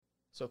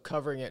So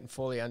covering it and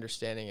fully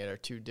understanding it are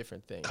two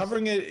different things.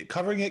 Covering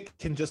it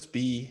can just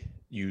be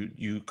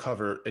you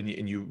cover and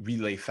you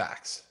relay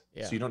facts.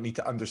 Yeah. So you don't need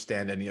to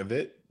understand any of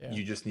it. Yeah.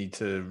 You just need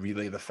to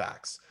relay the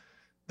facts.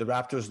 The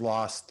Raptors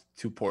lost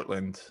to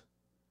Portland.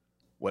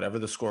 Whatever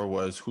the score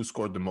was, who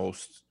scored the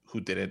most, who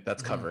didn't,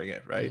 that's covering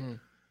it, right?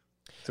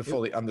 To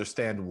fully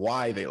understand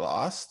why they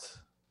lost,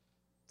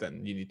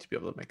 then you need to be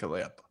able to make a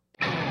layup.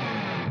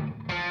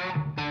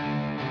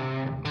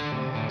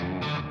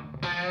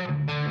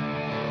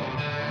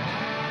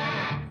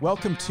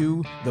 Welcome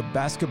to The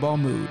Basketball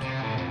Mood.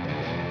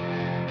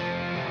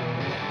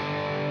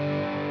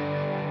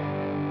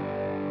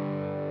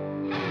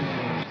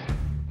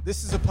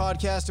 This is a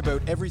podcast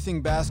about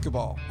everything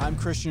basketball. I'm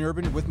Christian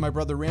Urban with my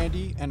brother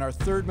Randy, and our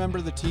third member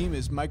of the team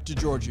is Mike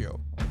DiGiorgio.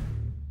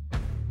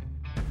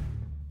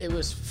 It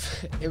was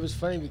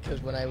funny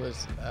because when I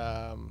was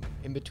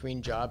in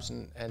between jobs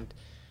and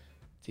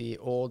the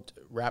old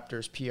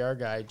Raptors PR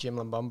guy, Jim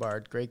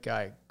Lambombard, great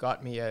guy,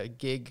 got me a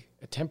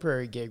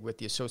temporary gig with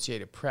the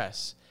Associated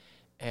Press.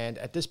 And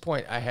at this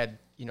point I had,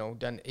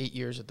 done 8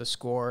 years at the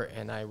Score,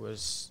 and I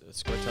was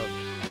Score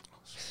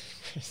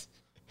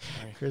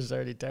Chris is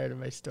already tired of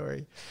my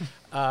story.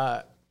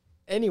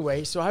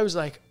 Anyway, so I was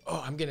like,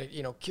 oh, I'm going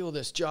to, kill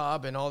this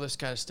job and all this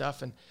kind of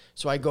stuff. And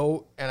so I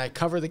go and I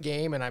cover the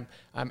game, and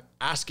I'm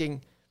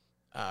asking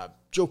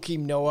Joakim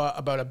Noah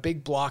about a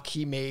big block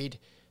he made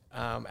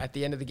at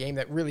the end of the game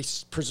that really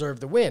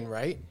preserved the win,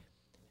 right?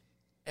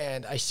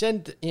 And I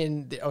send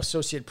in the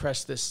Associated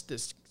Press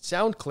this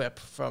sound clip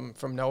from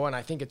Noah, and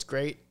I think it's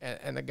great.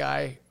 And the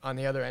guy on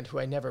the other end, who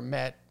I never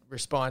met,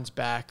 responds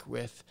back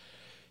with,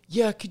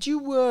 yeah, could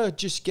you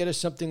just get us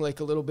something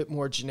like a little bit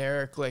more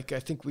generic? Like, I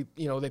think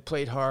they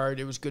played hard.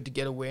 It was good to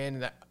get a win.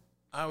 And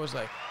I was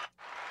like,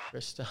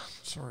 Krista,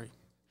 Sorry.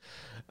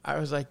 I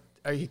was like,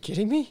 are you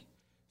kidding me?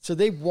 So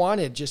they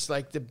wanted just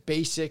like the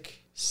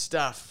basic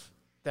stuff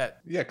that.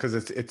 Yeah, because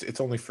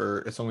it's only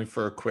for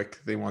a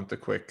quick. They want the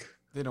quick.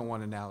 They don't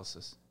want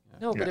analysis. Yeah.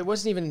 No, but it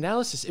wasn't even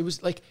analysis. It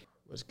was like,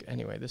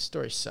 anyway, this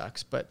story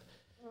sucks, but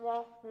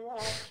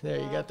there,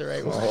 you got the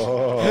right one.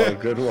 Oh,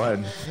 good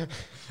one.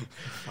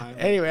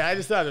 Anyway, I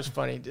just thought it was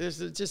funny.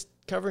 Just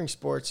covering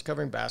sports,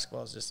 covering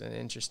basketball is just an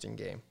interesting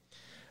game.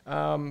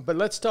 But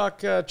let's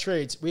talk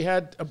trades. We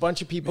had a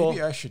bunch of people.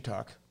 Maybe I should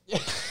talk.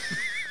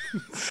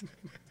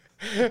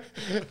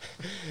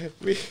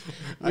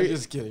 I'm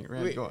just kidding.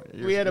 Randy, go on.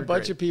 We had a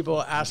bunch of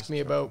people ask me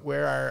about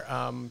where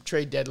our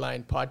trade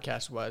deadline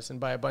podcast was. And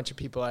by a bunch of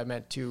people, I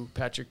meant to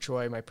Patrick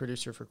Troy, my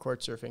producer for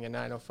Court Surfing at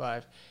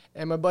 905,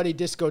 and my buddy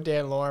Disco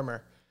Dan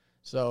Lorimer.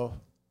 So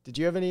did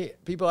you have any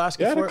people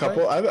asking for it? Yeah, a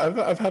couple.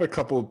 I've had a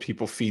couple of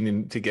people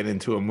fiending to get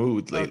into a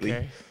mood lately.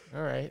 Okay.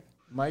 All right.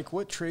 Mike,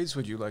 what trades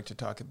would you like to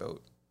talk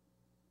about?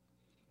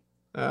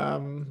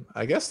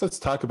 I guess let's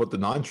talk about the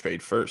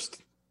non-trade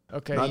first.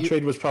 Okay.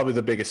 Non-trade was probably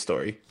the biggest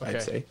story, Okay.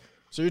 I'd say.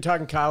 So you're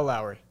talking Kyle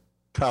Lowry.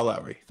 Kyle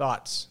Lowry.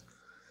 Thoughts?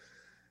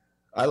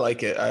 I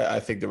like it. I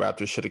think the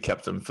Raptors should have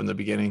kept him from the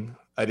beginning.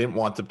 I didn't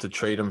want them to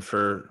trade him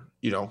for,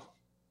 a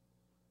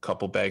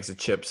couple bags of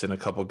chips and a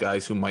couple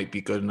guys who might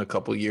be good in a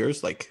couple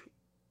years. Like,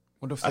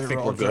 What if I they think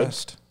were all we're good.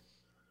 dressed?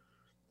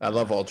 I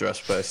love all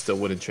dressed, but I still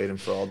wouldn't trade him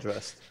for all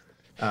dressed.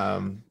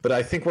 But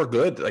I think we're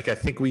good. Like, I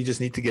think we just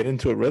need to get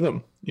into a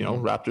rhythm.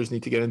 Raptors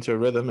need to get into a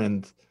rhythm,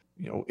 and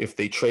if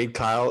they trade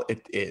Kyle,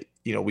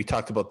 we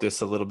talked about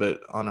this a little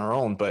bit on our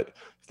own, but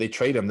if they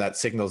trade him, that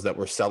signals that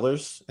we're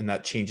sellers, and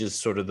that changes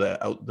sort of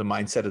the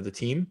mindset of the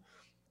team.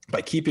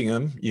 By keeping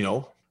him,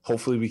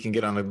 hopefully we can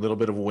get on a little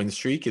bit of a win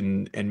streak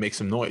and make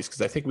some noise,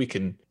 because I think we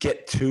can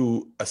get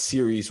to a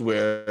series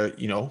where,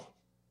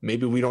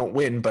 maybe we don't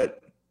win,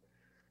 but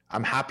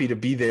I'm happy to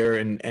be there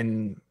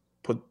and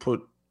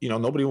put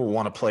nobody will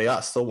want to play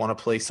us. They'll want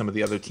to play some of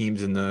the other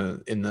teams in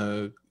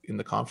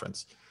the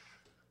conference.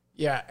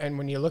 Yeah, and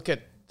when you look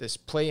at this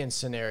play-in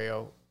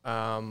scenario,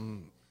 I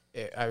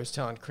was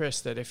telling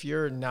Chris that if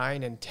you're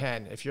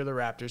 9-10, if you're the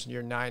Raptors and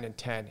you're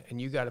 9-10, and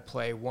you got to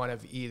play one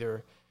of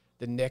either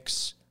the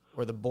Knicks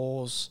or the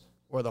Bulls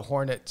or the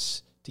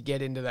Hornets to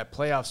get into that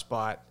playoff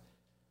spot,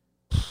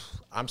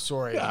 I'm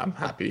sorry. Yeah, I'm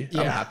happy.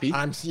 Yeah, I'm happy.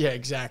 Yeah,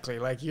 exactly.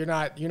 Like you're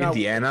not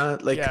Indiana,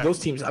 those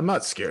teams. I'm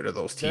not scared of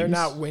those teams. They're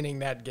not winning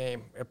that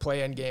game, a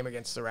play-in game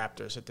against the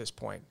Raptors at this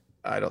point.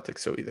 I don't think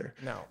so either.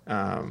 No.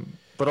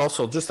 But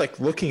also just like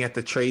looking at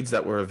the trades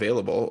that were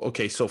available.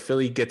 Okay, so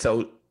Philly gets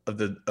out of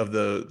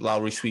the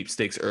Lowry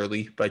sweepstakes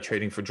early by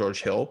trading for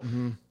George Hill.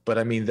 Mm-hmm. But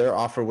I mean, their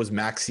offer was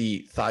Maxey,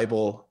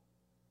 Thibault,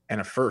 and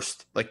a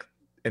first,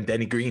 and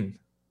Danny Green.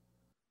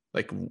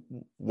 Like,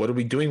 what are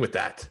we doing with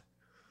that?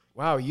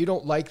 Wow, you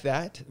don't like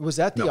that? Was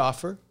that the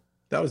offer?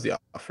 That was the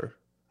offer.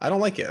 I don't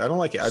like it. I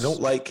don't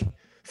like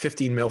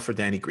 15 mil for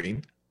Danny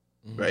Green,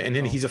 right? And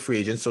then he's a free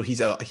agent, so he's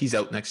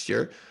out next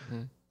year.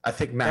 Mm-hmm. I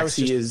think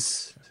Maxey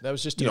that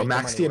was just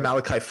Maxey and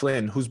Malachi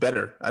Flynn. Who's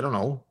better? I don't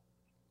know.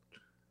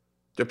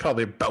 They're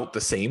probably about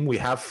the same. We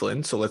have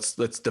Flynn, so let's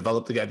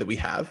develop the guy that we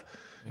have.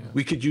 Yeah.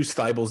 We could use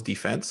Thibault's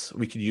defense.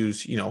 We could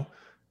use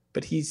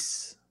but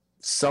he's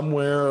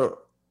somewhere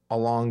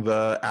along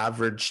the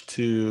average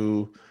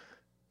to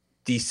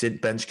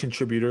decent bench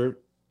contributor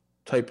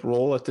type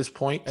role at this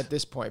point.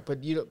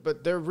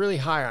 But they're really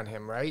high on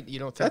him, right? You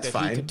don't think That's that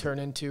he fine. could turn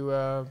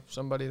into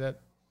somebody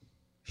that?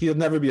 He'll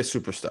never be a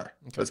superstar.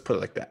 Okay. Let's put it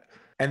like that.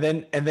 And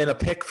then a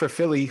pick for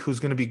Philly who's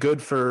going to be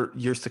good for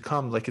years to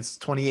come. Like it's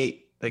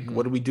 28. Like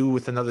what do we do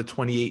with another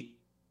 28th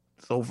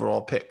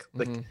overall pick?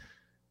 Like,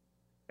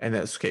 and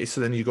that's okay.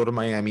 So then you go to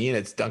Miami and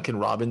it's Duncan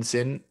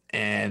Robinson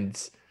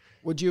and.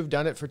 Would you have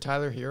done it for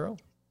Tyler Hero?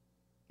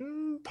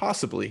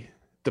 Possibly,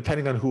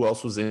 depending on who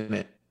else was in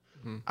it.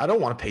 I don't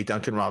want to pay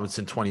Duncan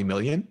Robinson $20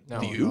 million.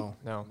 Do you?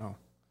 No.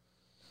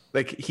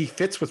 Like he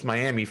fits with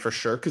Miami for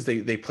sure because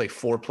they play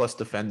 4+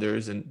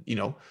 defenders and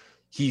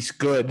he's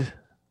good.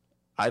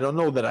 I don't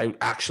know that I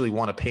actually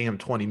want to pay him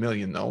 $20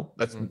 million though.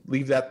 Let's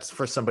leave that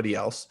for somebody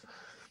else.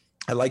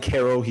 I like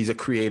Harrow. He's a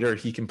creator.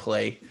 He can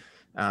play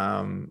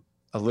a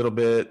little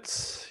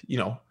bit.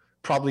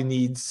 Probably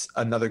needs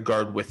another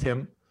guard with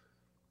him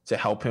to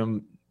help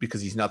him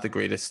because he's not the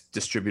greatest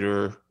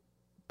distributor.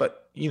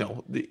 But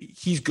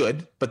he's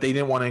good. But they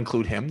didn't want to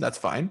include him. That's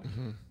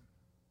fine.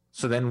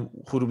 So then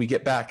who do we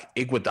get back?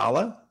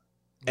 Iguodala,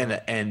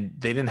 and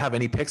they didn't have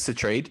any picks to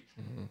trade.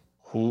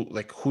 Who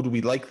do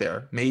we like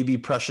there? Maybe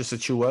Precious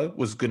Achiuwa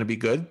was going to be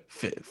good.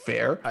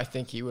 Fair. I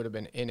think he would have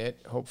been in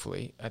it.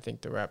 Hopefully, I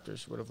think the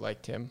Raptors would have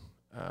liked him.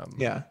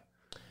 Yeah.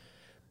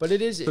 But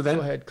it is. So then,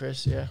 go ahead,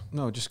 Chris. Yeah.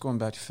 No, just going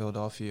back to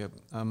Philadelphia,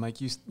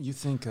 Mike. You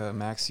think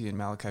Maxey and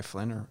Malachi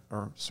Flynn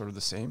are sort of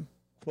the same?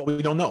 Well,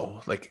 we don't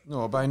know. Like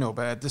no, but I know.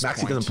 But at this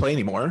Maxey point, doesn't play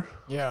anymore.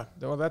 Yeah.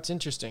 Well, that's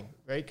interesting,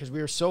 right? Because we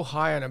were so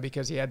high on him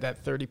because he had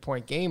that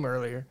 30-point game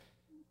earlier.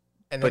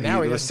 And then now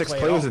there were 6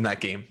 players in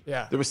that game.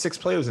 Yeah. There were 6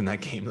 players in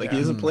that game. Like he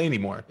doesn't play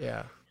anymore.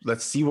 Yeah.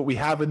 Let's see what we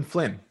have in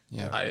Flynn.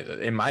 Yeah.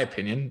 In my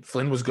opinion,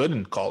 Flynn was good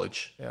in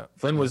college. Yeah.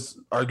 Flynn was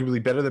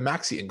arguably better than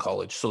Maxey in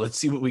college. So let's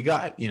see what we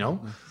got,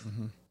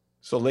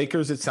 So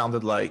Lakers, it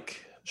sounded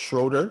like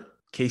Schroeder,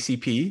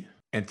 KCP,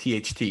 and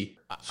THT.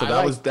 So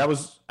that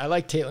was. I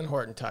like Talen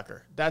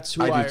Horton-Tucker. That's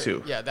who I do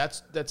too. Yeah,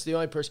 that's the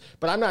only person.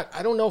 But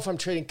I don't know if I'm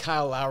trading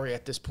Kyle Lowry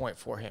at this point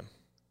for him.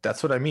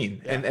 That's what I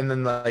mean. Yeah. And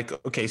then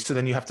okay, so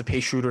then you have to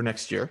pay Schroeder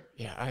next year.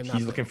 Yeah,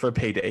 he's looking for a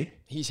payday.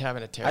 He's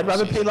having a terrible I'd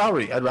rather season.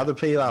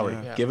 pay Lowry.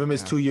 Yeah. Give him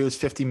his 2 years,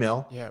 $50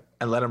 million. Yeah.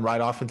 And let him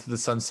ride off into the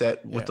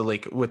sunset with the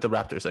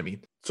Raptors, I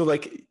mean. So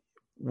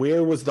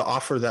where was the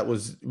offer that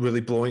was really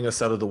blowing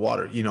us out of the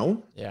water,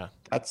 Yeah.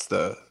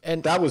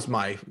 That was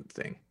my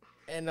thing.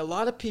 And a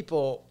lot of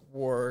people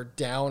were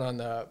down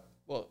on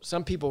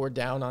some people were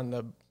down on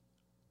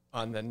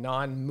the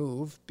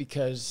non-move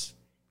because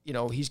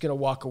he's going to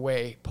walk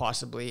away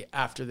possibly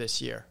after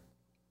this year,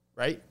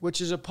 right? Which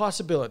is a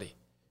possibility.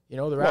 The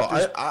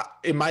Raptors. Well,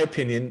 in my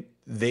opinion,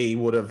 they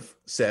would have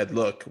said,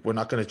 "Look, we're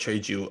not going to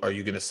trade you. Are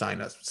you going to sign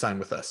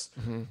with us?"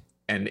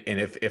 And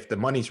if the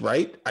money's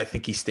right, I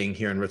think he's staying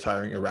here and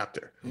retiring a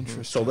Raptor.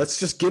 So let's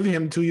just give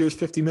him 2 years,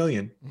 $50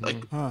 million.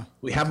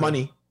 We have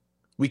money.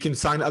 We can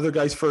sign other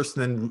guys first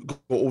and then go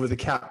over the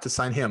cap to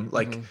sign him.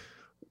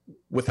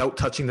 Without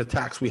touching the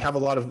tax. We have a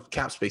lot of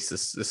cap space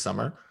this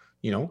summer.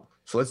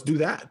 So let's do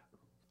that.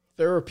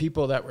 There were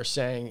people that were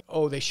saying,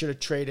 "Oh, they should have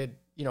traded,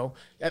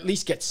 at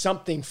least get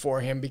something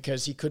for him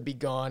because he could be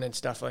gone and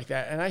stuff like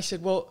that." And I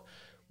said, well,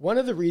 one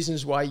of the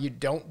reasons why you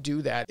don't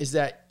do that is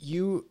that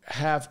you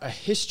have a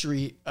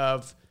history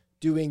of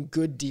doing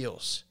good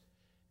deals.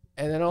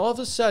 And then all of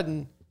a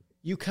sudden,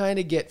 you kind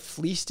of get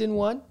fleeced in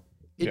one.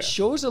 It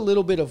shows a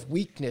little bit of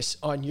weakness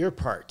on your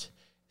part.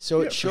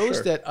 So it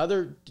shows that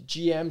other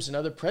GMs and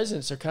other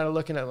presidents are kind of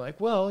looking at like,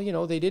 well,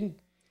 they didn't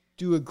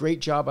do a great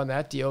job on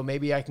that deal.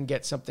 Maybe I can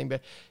get something,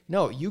 but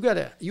no, you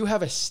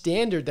have a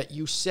standard that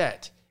you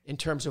set in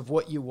terms of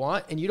what you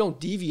want, and you don't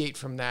deviate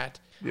from that.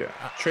 Yeah,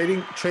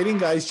 trading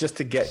guys just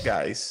to get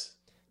guys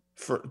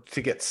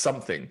to get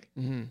something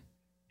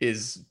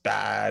is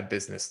bad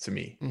business to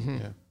me.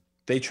 Yeah.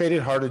 They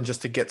traded Harden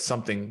just to get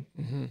something,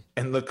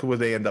 and look who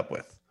they end up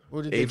with: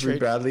 Avery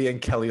Bradley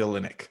and Kelly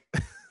Olynyk.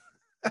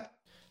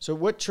 So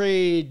what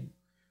trade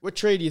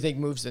do you think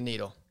moves the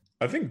needle?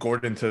 I think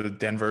Gordon to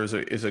Denver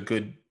is a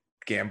good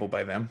gamble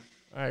by them.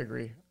 I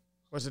agree.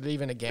 Was it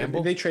even a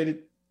gamble? They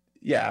traded,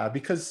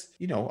 because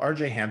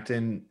RJ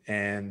Hampton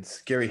and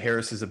Gary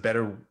Harris is a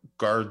better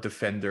guard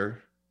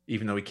defender,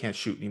 even though he can't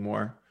shoot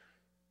anymore.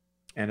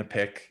 And a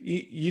pick,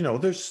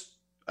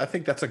 I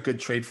think that's a good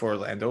trade for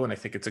Orlando, and I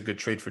think it's a good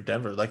trade for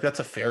Denver. That's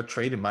a fair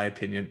trade in my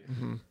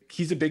opinion.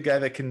 He's a big guy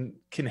that can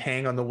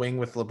hang on the wing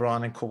with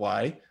LeBron and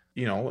Kawhi,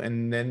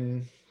 and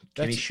then.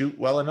 Can he shoot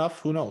well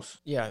enough? Who knows?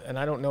 Yeah, and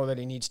I don't know that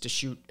he needs to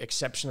shoot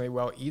exceptionally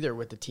well either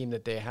with the team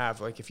that they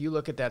have. If you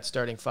look at that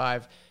starting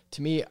five,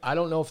 to me, I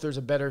don't know if there's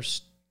a better,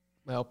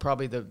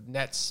 probably the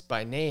Nets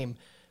by name,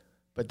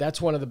 but that's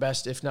one of the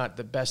best, if not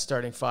the best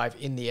starting five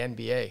in the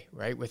NBA,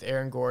 right? With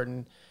Aaron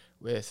Gordon,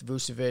 with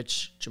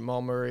Vucevic,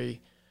 Jamal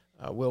Murray,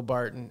 Will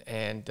Barton,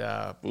 and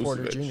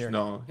Porter Jr.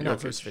 No, not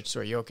Vucevic,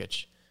 sorry,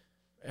 Jokic,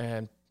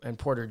 and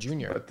Porter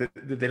Jr. But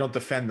they don't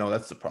defend, though.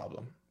 That's the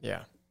problem.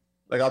 Yeah.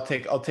 I'll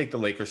take the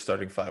Lakers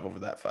starting five over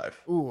that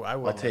five. Ooh, I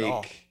wouldn't at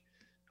all.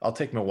 I'll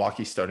take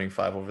Milwaukee starting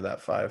five over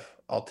that five.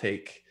 I'll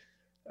take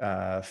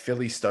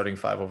Philly starting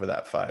 5 over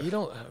that 5. You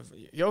don't.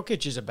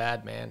 Jokic is a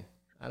bad man.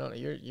 I don't know.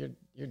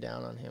 You're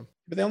down on him.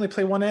 But they only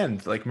play one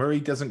end. Like Murray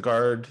doesn't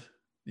guard,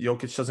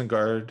 Jokic doesn't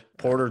guard,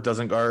 Porter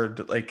doesn't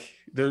guard. Like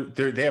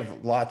they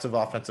have lots of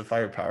offensive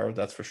firepower,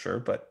 that's for sure.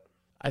 But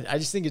I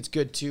just think it's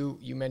good too.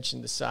 You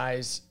mentioned the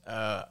size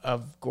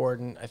of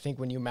Gordon. I think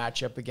when you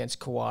match up against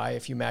Kawhi,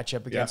 if you match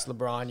up against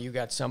LeBron, you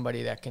got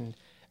somebody that can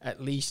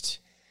at least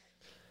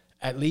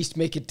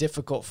make it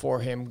difficult for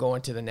him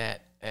going to the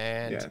net.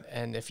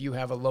 And if you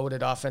have a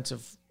loaded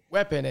offensive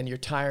weapon and you're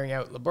tiring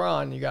out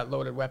LeBron, you got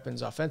loaded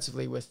weapons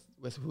offensively with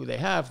who they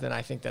have, then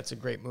I think that's a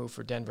great move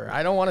for Denver.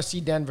 I don't want to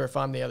see Denver if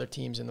I'm the other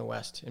teams in the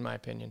West, in my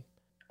opinion.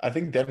 I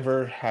think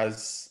Denver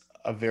has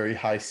a very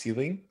high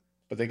ceiling,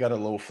 but they got a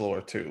low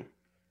floor too.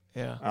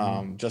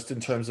 Yeah. Just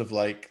in terms of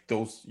like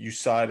those, you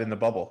saw it in the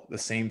bubble. The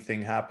same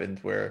thing happened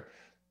where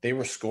they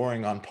were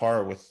scoring on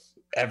par with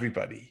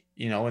everybody,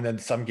 and then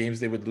some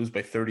games they would lose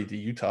by 30 to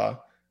Utah,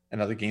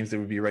 and other games they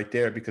would be right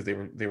there because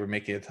they were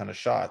making a ton of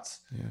shots.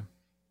 Yeah.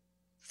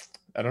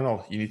 I don't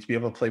know. You need to be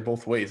able to play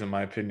both ways, in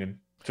my opinion,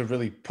 to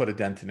really put a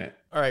dent in it.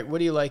 All right. What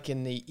do you like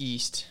in the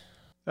East?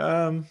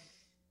 I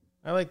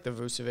like the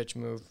Vucevic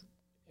move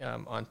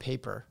on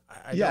paper.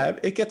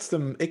 It gets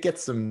them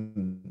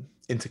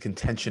into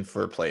contention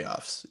for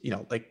playoffs.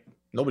 Like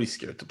nobody's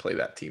scared to play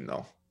that team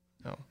though.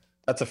 No.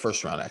 That's a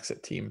first round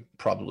exit team,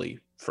 probably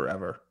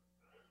forever.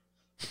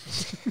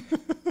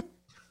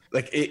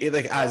 Like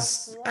like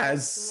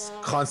as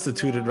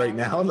constituted right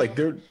now, like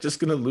they're just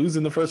gonna lose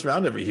in the first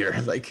round every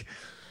year. Like,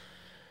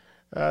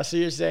 so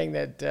you're saying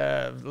that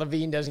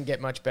Levine doesn't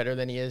get much better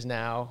than he is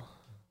now?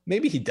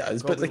 Maybe he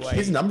does, but like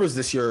his numbers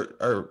this year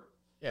are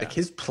like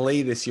his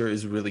play this year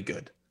is really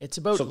good. It's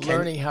about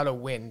learning how to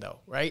win, though,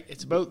 right?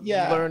 It's about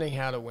learning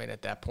how to win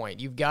at that point.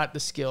 You've got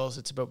the skills.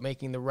 It's about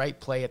making the right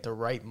play at the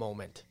right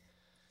moment.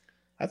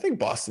 I think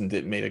Boston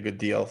made a good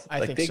deal.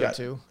 I think so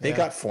too. They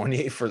got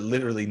Fournier for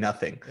literally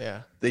nothing.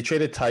 Yeah. They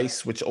traded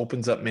Tice, which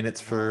opens up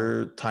minutes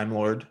for Time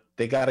Lord.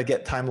 They got to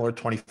get Time Lord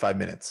 25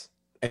 minutes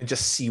and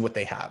just see what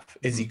they have.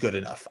 Is he good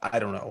enough? I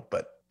don't know,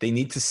 but they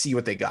need to see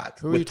what they got.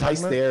 Who with Tice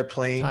there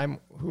playing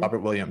Robert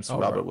Williams. Oh,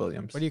 Robert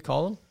Williams. What do you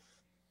call him?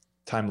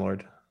 Time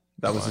Lord.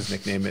 That was his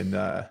nickname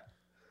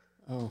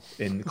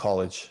in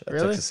college at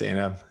Really? Texas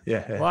A&M.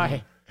 Yeah.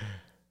 Why?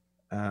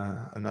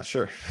 I'm not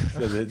sure.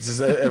 It's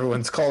just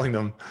everyone's calling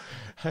them.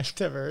 I've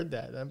never heard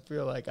that. I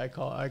feel like I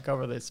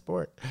cover this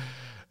sport,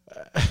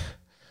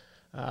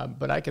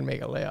 but I can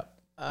make a layup.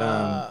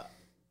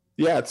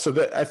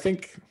 So I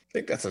think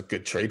that's a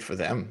good trade for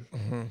them.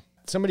 Mm-hmm.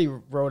 Somebody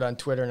wrote on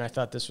Twitter, and I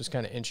thought this was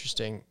kind of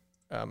interesting.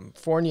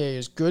 Fournier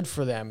is good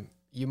for them.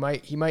 He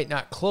might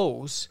not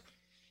close,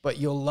 but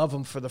you'll love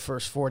him for the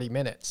first 40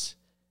 minutes.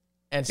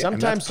 And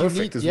sometimes and that's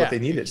perfect is what they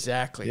needed.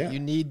 Exactly. Yeah. You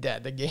need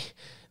that.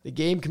 The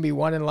game can be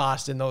won and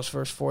lost in those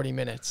first 40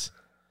 minutes.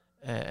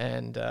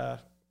 And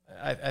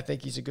I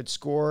think he's a good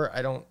scorer.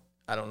 I don't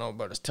know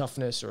about his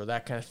toughness or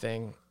that kind of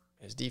thing,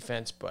 his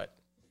defense, but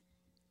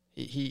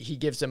he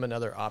gives them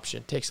another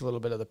option. Takes a little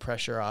bit of the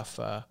pressure off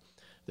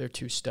their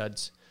two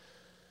studs.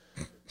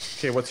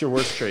 Okay, what's your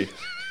worst trade?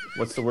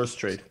 What's the worst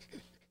trade?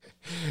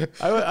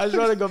 I just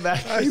want to go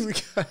back.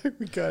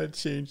 We gotta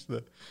change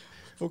the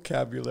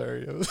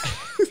vocabulary.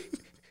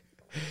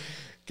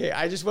 Okay,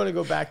 I just want to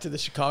go back to the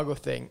Chicago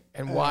thing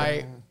and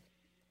why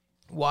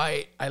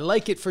I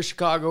like it for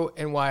Chicago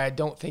and why I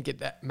don't think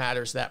that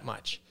matters that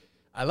much.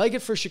 I like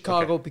it for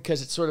Chicago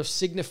because it sort of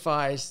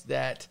signifies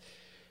that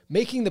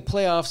making the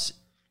playoffs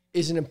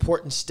is an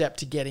important step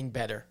to getting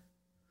better.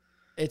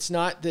 It's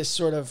not this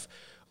sort of,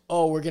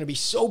 we're going to be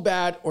so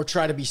bad or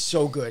try to be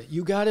so good.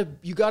 You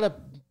gotta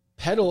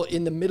pedal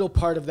in the middle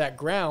part of that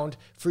ground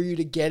for you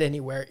to get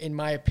anywhere, in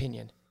my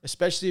opinion,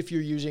 especially if you're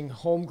using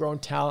homegrown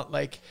talent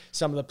like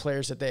some of the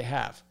players that they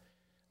have.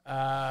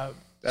 I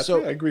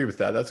agree with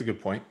that. That's a good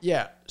point.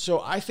 Yeah.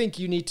 So I think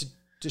you need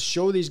to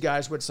show these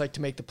guys what it's like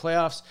to make the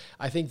playoffs.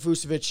 I think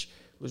Vucevic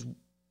was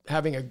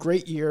having a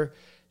great year.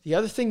 The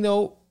other thing,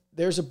 though,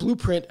 there's a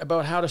blueprint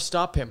about how to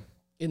stop him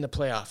in the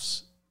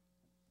playoffs.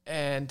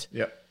 And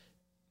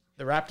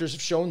the Raptors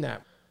have shown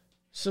that.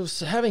 So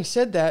having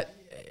said that,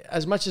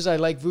 as much as I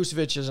like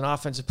Vucevic as an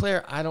offensive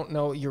player, I don't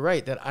know, you're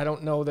right, that I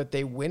don't know that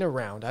they win a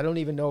round. I don't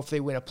even know if they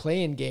win a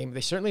play-in game.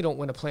 They certainly don't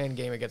win a play-in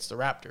game against the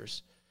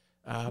Raptors.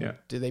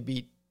 Do they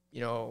beat,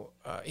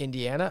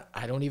 Indiana?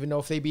 I don't even know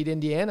if they beat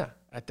Indiana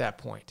at that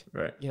point.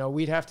 Right.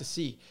 We'd have to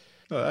see.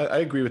 I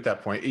agree with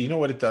that point. You know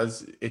what it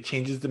does? It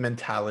changes the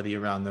mentality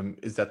around them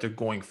is that they're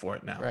going for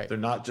it now. Right. They're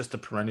not just a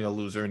perennial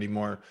loser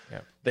anymore.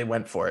 Yeah. They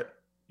went for it.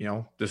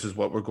 This is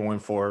what we're going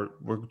for.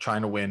 We're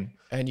trying to win.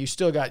 And you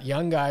still got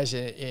young guys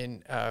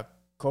in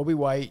Kobe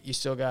White. You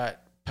still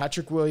got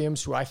Patrick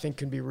Williams, who I think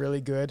can be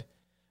really good.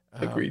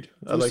 Agreed.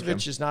 I like him.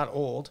 Vucevic is not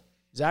old.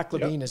 Zach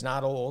LaVine is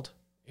not old,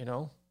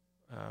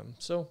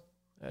 So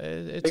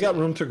they got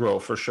room to grow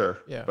for sure.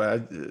 Yeah.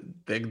 But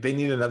they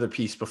need another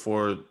piece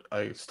before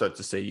I start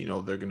to say,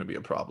 they're going to be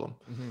a problem.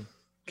 Mm-hmm.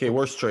 Okay,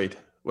 worst trade.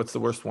 What's the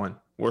worst one?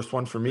 Worst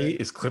one for me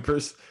is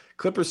Clippers.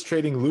 Clippers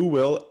trading Lou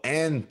Will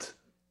and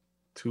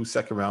 2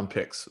 second-round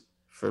picks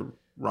for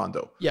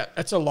Rondo. Yeah,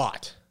 that's a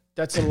lot.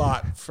 That's a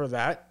lot for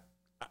that.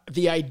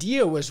 The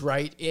idea was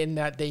right in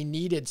that they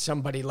needed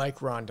somebody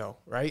like Rondo,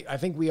 right? I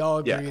think we all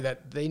agree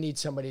that they need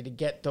somebody to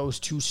get those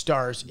two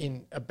stars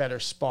in a better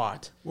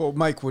spot. Well,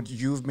 Mike, would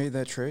you have made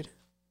that trade?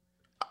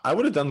 I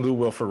would have done Lou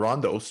Will for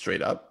Rondo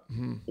straight up.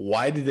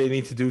 Why did they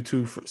need to do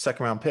 2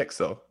 second-round picks,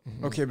 though?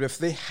 Okay, but if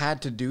they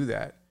had to do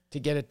that To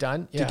get it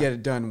done? to get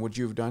it done, would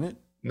you have done it?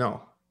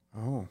 No.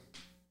 Oh,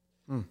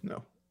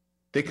 No.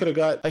 They could have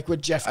got... Like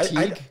with Jeff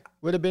Teague,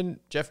 would have been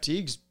Jeff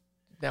Teague's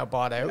now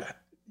bought out.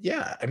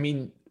 Yeah, I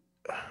mean,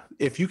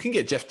 if you can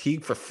get Jeff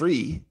Teague for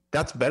free,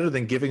 that's better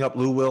than giving up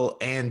Lou Will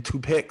and 2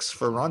 picks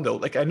for Rondo.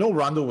 Like, I know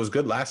Rondo was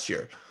good last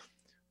year,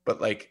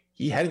 but like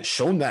he hadn't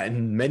shown that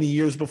in many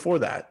years before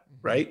that,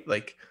 right?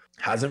 Like,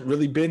 hasn't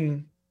really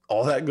been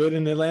all that good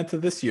in Atlanta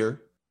this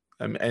year.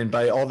 And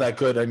by all that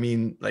good, I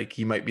mean like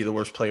he might be the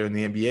worst player in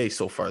the NBA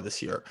so far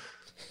this year.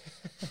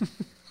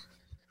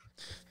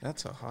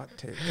 that's a hot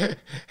take.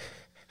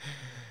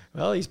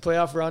 Well, he's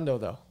playoff Rondo,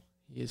 though.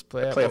 He is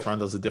Playoff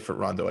Rondo's a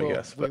different Rondo, I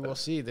guess. We But will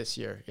see this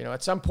year. You know,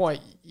 at some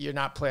point, you're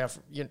not playoff.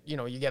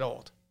 You get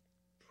old.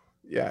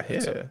 yeah.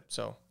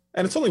 So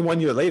And it's only 1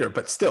 year later,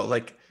 but still,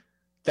 like,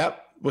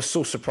 that was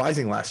so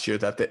surprising last year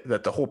that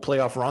the whole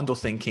playoff Rondo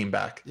thing came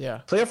back.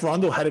 yeah, Playoff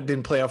Rondo hadn't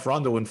been playoff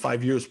Rondo in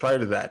 5 years prior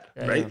to that,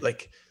 Yeah, right? yeah.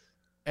 Like,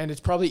 and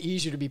it's probably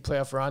easier to be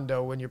playoff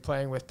Rondo when you're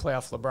playing with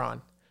playoff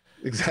LeBron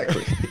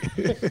exactly.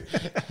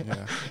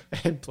 Yeah.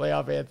 and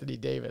playoff Anthony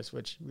Davis,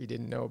 which we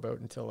didn't know about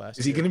until last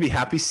Is he year. going to be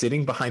happy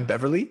sitting behind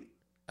Beverly?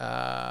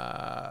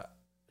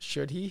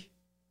 Should he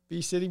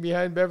be sitting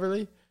behind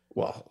Beverly?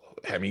 Well,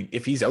 I mean,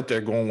 if he's out there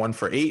going 1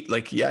 for 8,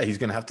 like, yeah, he's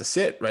going to have to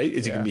sit, right?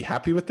 Is he going to be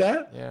happy with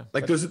that? Yeah.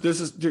 Like, there's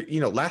this,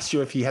 last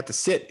year, if he had to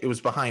sit, it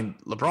was behind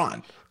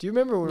LeBron. Do you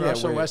remember when Yeah,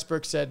 Russell wait.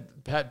 Westbrook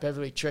said Pat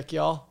Beverly trick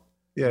y'all?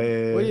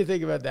 Yeah. What do you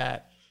think about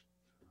that?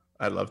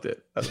 I loved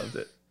it.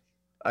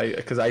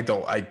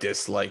 I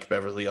dislike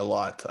Beverly a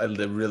lot. I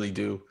really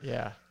do.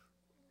 Yeah.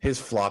 His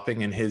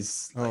flopping and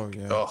his,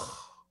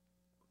 Oh,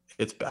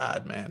 it's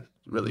bad, man.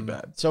 Really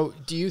bad. So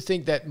do you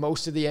think that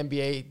most of the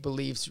NBA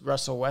believes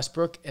Russell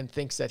Westbrook and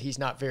thinks that he's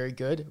not very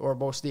good, or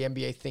most of the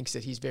NBA thinks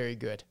that he's very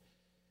good?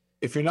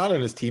 If you're not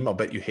on his team, I'll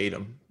bet you hate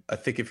him. I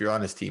think if you're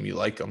on his team, you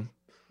like him.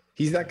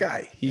 He's that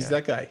guy.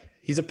 That guy.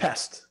 He's a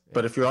pest.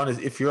 But if you're on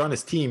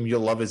his team,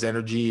 you'll love his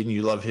energy and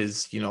you love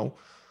his,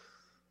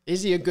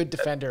 Is he a good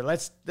defender?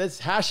 Let's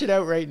hash it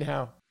out right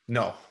now.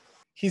 No.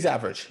 He's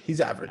average.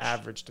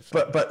 Average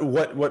defender.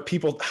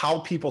 But how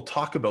people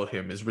talk about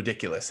him is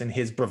ridiculous, and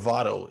his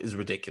bravado is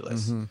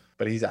ridiculous.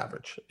 But he's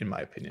average, in my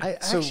opinion.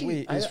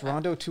 Is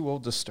Rondo too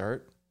old to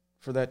start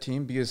for that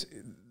team? Because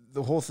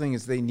the whole thing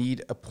is they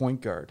need a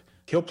point guard.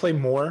 He'll play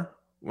more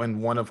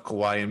when one of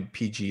Kawhi and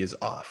PG is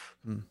off,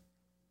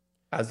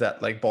 as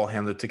that like ball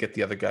handler to get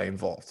the other guy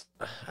involved.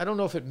 I don't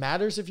know if it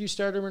matters if you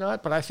start him or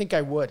not, but I think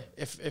I would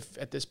if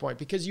at this point,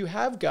 because you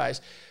have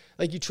guys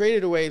like you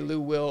traded away Lou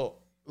Will,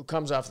 who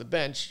comes off the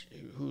bench,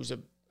 who's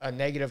a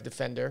negative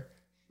defender,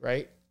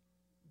 right?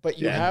 But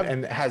you have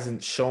and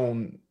hasn't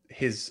shown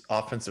his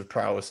offensive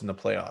prowess in the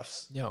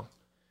playoffs. no.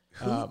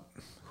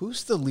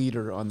 Who's the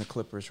leader on the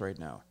Clippers right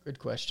now? Good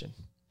question.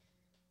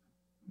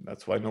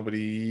 That's why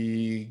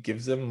nobody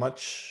gives them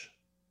much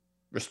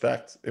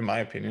respect, in my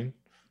opinion.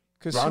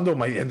 Because Rondo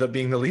might end up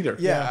being the leader.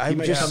 Yeah, he I'm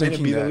might just come in and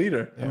thinking be the that.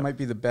 leader. it might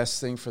be the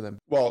best thing for them.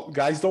 Well,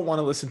 guys don't want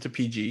to listen to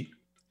PG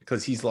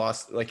because he's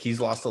lost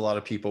a lot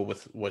of people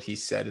with what he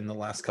said in the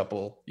last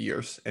couple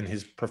years and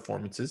his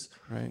performances.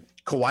 Right.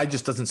 Kawhi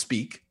just doesn't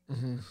speak.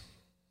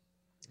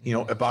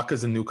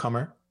 Ibaka's a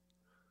newcomer.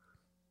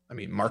 I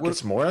mean,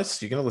 Marcus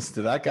Morris, you're going to listen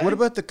to that guy? What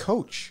about the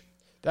coach?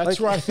 That's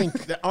where I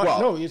think that,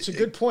 no, it's a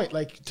good point.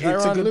 Like Tyronn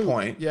it's a good Lue,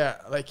 point. Yeah,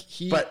 like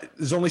But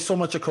there's only so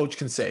much a coach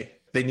can say.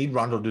 They need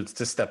Rondo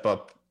to step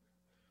up.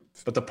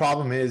 But the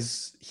problem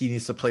is he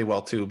needs to play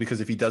well too, because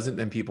if he doesn't,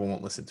 then people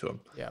won't listen to him.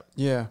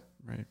 Yeah.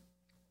 Right.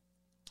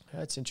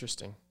 That's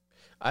interesting.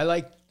 I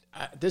like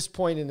at this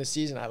point in the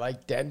season, I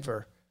like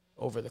Denver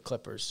over the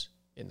Clippers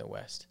in the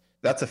West.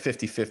 That's a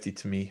 50-50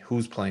 to me.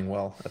 Who's playing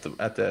well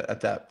at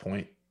that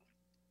point?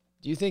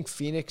 Do you think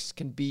Phoenix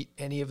can beat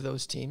any of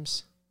those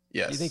teams?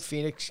 Yes. Do you think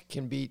Phoenix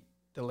can beat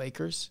the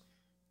Lakers?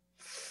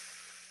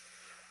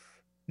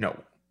 No.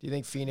 Do you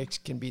think Phoenix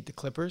can beat the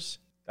Clippers?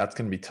 That's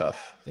going to be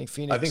tough. I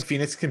think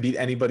Phoenix can beat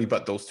anybody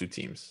but those two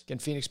teams. Can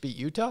Phoenix beat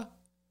Utah?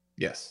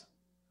 Yes.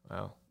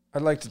 Wow.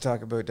 I'd like to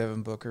talk about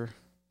Devin Booker.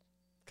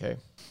 Okay.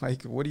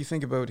 Mike, what do you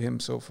think about him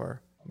so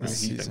far?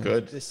 He's been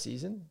good. This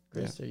season?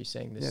 Chris, are you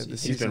saying this Yeah, season?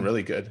 this He's been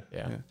really good.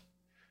 Yeah.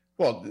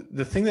 Well,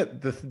 the thing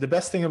the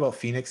best thing about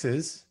Phoenix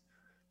is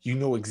you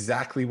know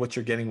exactly what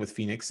you're getting with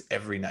Phoenix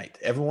every night.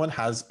 Everyone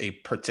has a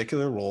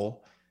particular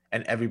role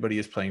and everybody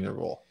is playing their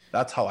role.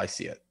 That's how I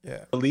see it.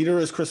 Yeah. The leader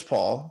is Chris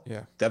Paul.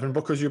 Yeah. Devin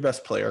Booker's your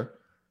best player.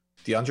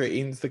 DeAndre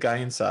Ayton's the guy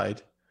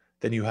inside.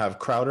 Then you have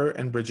Crowder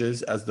and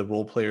Bridges as the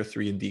role player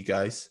 3 and D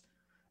guys.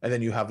 And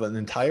then you have an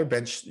entire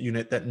bench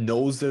unit that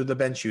knows they're the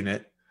bench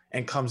unit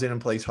and comes in and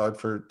plays hard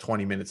for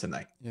 20 minutes a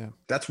night. Yeah.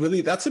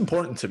 That's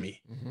important to me.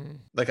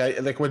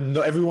 Mm-hmm. Like when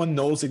everyone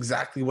knows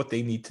exactly what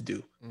they need to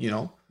do, you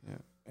know? Yeah.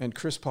 And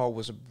Chris Paul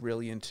was a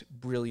brilliant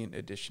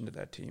addition to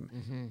that team.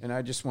 Mm-hmm. And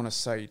I just want to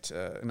cite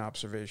an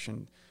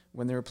observation.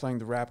 When they were playing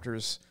the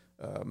Raptors,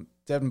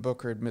 Devin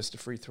Booker had missed a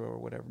free throw or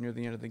whatever near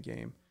the end of the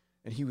game.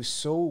 And he was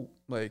so,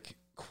 like,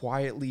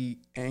 quietly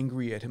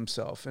angry at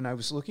himself. And I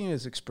was looking at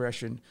his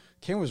expression.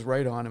 Ken was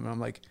right on him. And I'm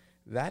like,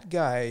 that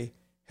guy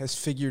has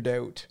figured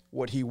out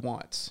what he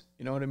wants.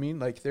 You know what I mean?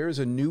 Like, there is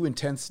a new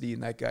intensity in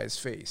that guy's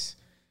face.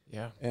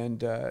 Yeah.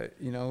 And,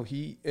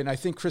 I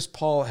think Chris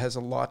Paul has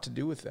a lot to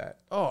do with that.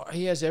 Oh,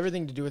 he has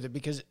everything to do with it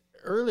because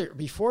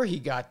before he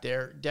got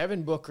there,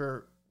 Devin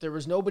Booker, there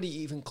was nobody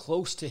even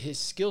close to his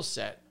skill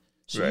set.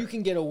 So Right. you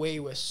can get away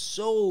with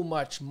so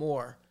much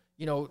more.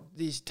 You know,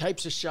 these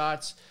types of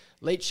shots,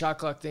 late shot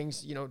clock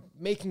things, you know,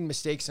 making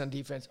mistakes on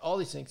defense, all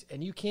these things.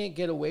 And you can't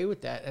get away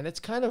with that. And it's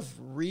kind of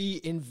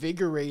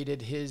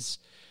reinvigorated his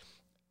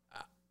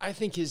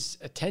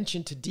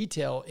attention to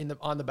detail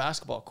on the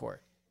basketball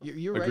court.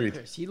 You're right, Agreed.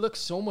 Chris. He looks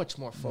so much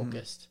more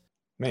focused.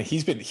 Man,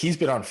 he's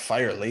been on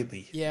fire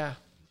lately. Yeah.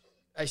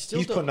 He's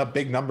putting up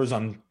big numbers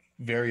on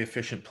very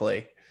efficient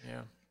play.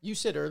 Yeah. You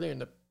said earlier in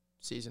the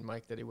season,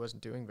 Mike, that he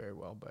wasn't doing very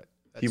well, but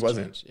that's He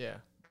wasn't. changed. Yeah.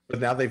 But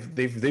now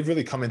they've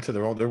really come into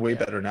their own. They're way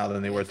better now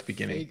than they were at the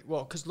beginning.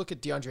 Well, because look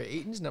at DeAndre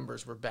Ayton's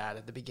numbers were bad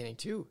at the beginning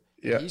too.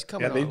 Yeah, He's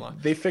coming they along.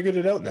 they figured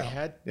it out now. They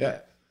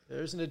had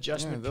there's an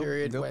adjustment they'll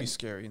period. be when,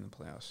 scary in the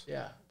playoffs.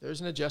 Yeah,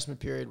 there's an adjustment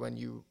period when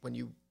you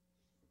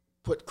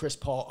put Chris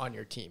Paul on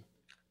your team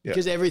Yeah.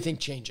 because everything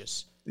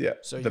changes. Yeah.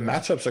 So the you're-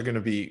 matchups are going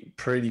to be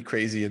pretty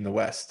crazy in the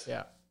West.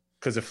 Yeah.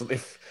 Because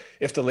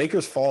if the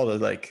Lakers fall to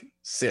like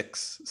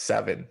 6,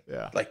 7,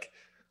 Yeah. like,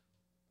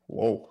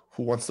 whoa,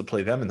 who wants to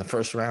play them in the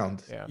first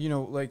round? Yeah. You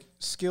know, like,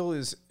 skill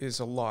is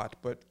a lot,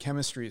 but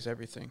chemistry is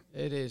everything.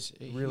 It is.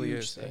 It really huge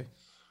is, thing.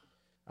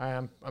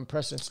 I'm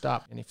pressing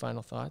stop. Any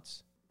final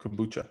thoughts?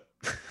 Kombucha.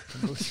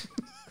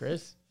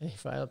 Chris, any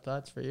final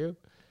thoughts for you?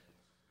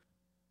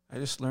 I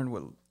just learned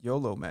what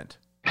YOLO meant.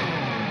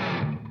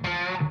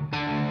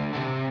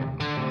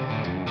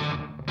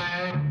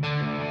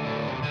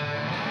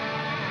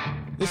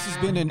 This has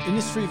been an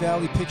Industry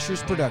Valley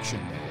Pictures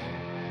production.